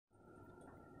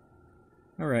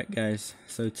Alright guys,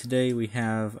 so today we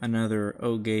have another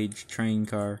O-gauge train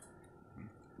car.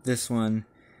 This one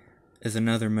is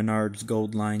another Menards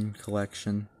Goldline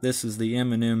collection. This is the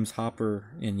M&M's hopper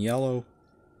in yellow.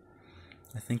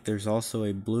 I think there's also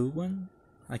a blue one.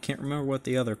 I can't remember what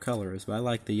the other color is, but I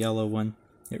like the yellow one.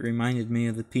 It reminded me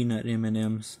of the peanut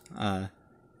M&M's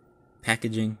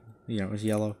packaging. It was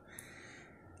yellow.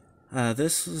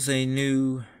 This is a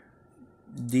new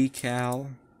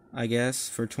decal, I guess,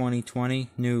 for 2020.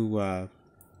 New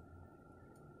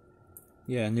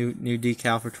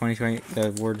decal for 2020.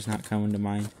 The word's not coming to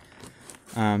mind.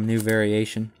 New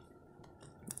variation.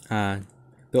 Built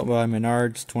by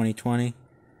Menards, 2020.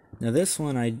 Now this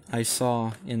one I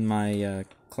saw in my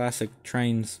Classic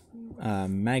Trains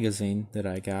magazine that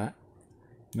I got.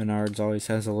 Menards always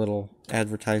has a little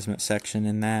advertisement section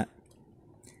in that.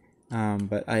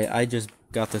 But I just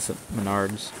got this at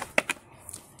Menards.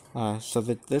 So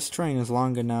that this train is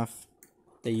long enough,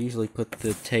 they usually put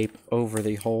the tape over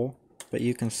the hole, but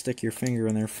you can stick your finger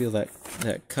in there, feel that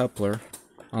coupler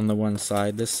on the one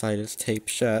side. This side is taped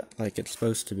shut like it's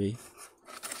supposed to be.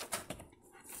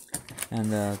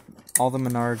 And all the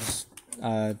Menards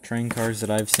train cars that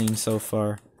I've seen so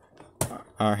far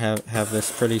have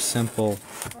this pretty simple,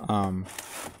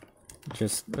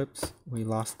 oops, we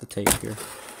lost the tape here.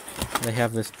 They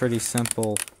have this pretty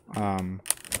simple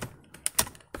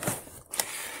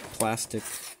plastic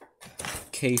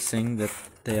casing that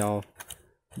they all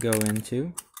go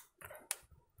into.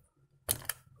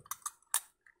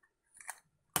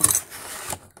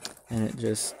 And it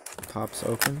just pops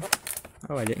open.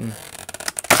 Oh, I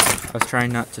was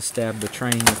trying not to stab the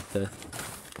train with the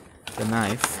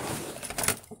knife.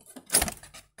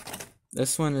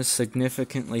 This one is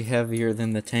significantly heavier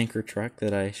than the tanker truck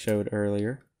that I showed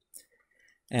earlier.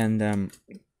 And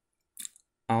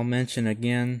I'll mention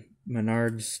again,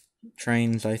 Menards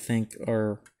trains I think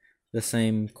are the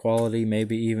same quality,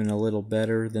 maybe even a little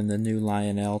better than the new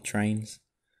Lionel trains.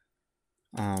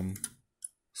 And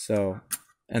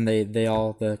they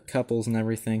all, the couples and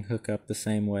everything hook up the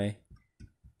same way.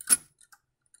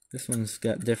 This one's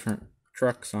got different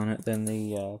trucks on it than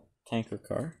the tanker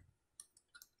car.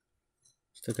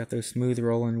 Still got those smooth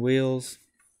rolling wheels.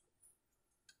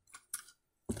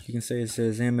 You can see it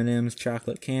says M&M's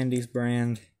Chocolate Candies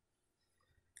brand.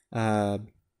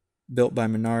 Built by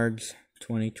Menards,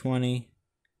 2020.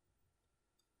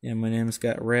 M&M's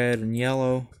got red and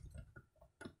yellow.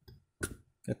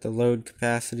 Got the load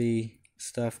capacity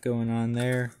stuff going on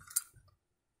there.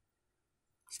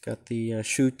 It's got the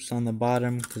chutes on the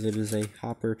bottom because it is a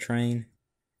hopper train.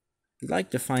 I'd like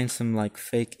to find some like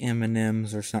fake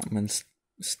M&M's or something and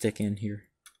stick in here.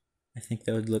 I think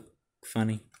that would look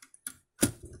funny.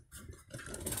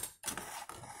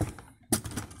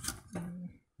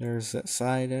 There's that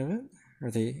side of it, or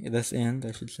this end,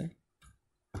 I should say.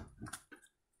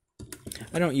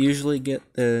 I don't usually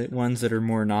get the ones that are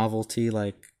more novelty,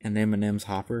 like an M&M's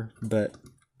hopper, but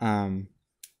I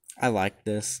liked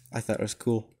this. I thought it was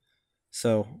cool,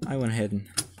 so I went ahead and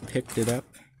picked it up.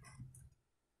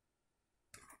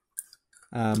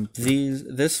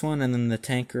 This one and then the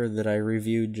tanker that I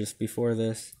reviewed just before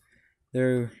this,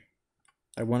 I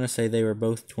want to say they were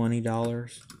both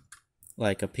 $20,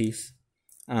 like a piece.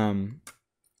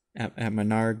 At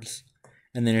Menards.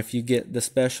 And then if you get the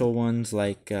special ones,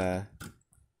 like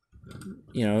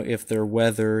if they're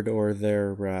weathered or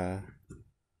they're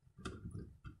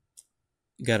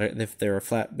if they're a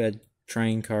flatbed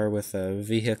train car with a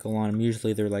vehicle on them,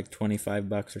 usually they're like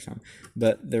 $25 or something.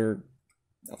 But they're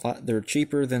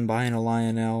cheaper than buying a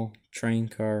Lionel train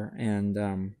car, and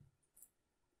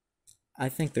I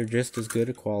think they're just as good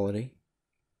a quality.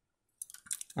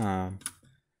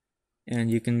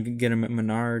 And you can get them at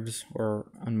Menards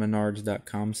or on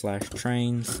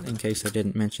menards.com/trains, in case I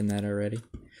didn't mention that already.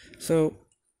 So,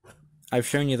 I've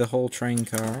shown you the whole train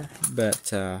car,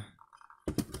 but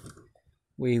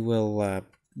we will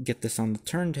get this on the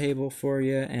turntable for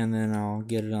you, and then I'll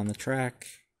get it on the track,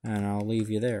 and I'll leave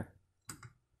you there.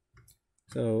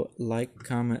 So, like,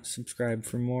 comment, subscribe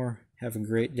for more. Have a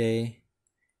great day.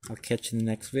 I'll catch you in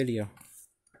the next video.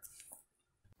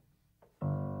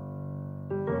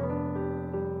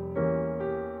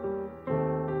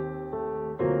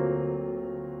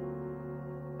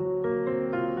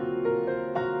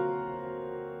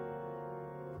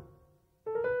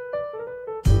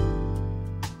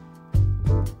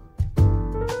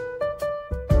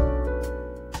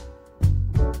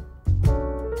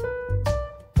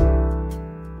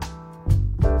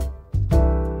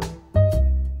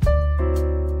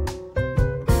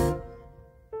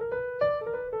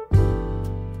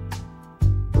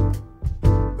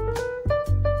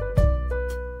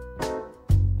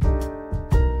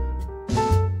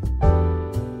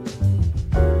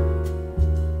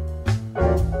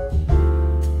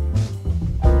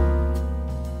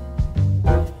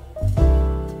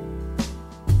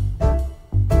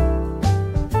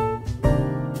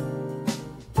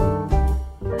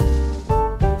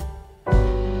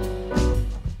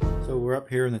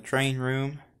 here in the train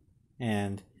room,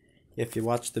 and if you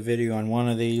watch the video on one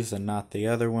of these and not the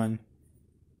other one,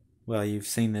 well, you've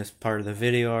seen this part of the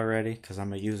video already, because I'm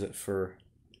going to use it for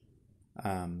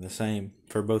the same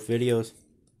for both videos.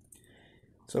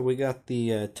 So we got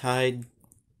the Tide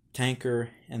tanker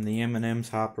and the M&M's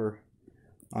hopper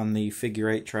on the figure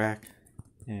 8 track,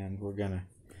 and we're going to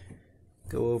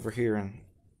go over here and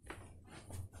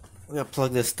we got to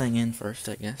plug this thing in first,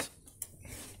 I guess.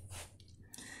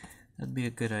 That'd be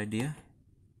a good idea.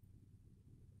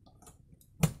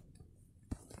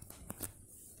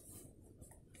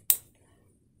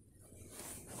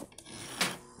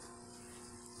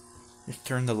 Just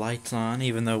turn the lights on,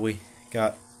 even though we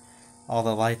got all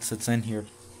the lights that's in here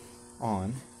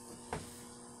on.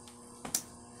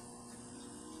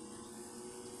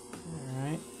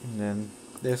 Alright, and then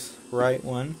this right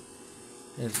one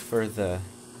is for the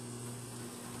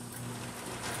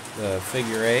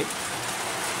figure 8.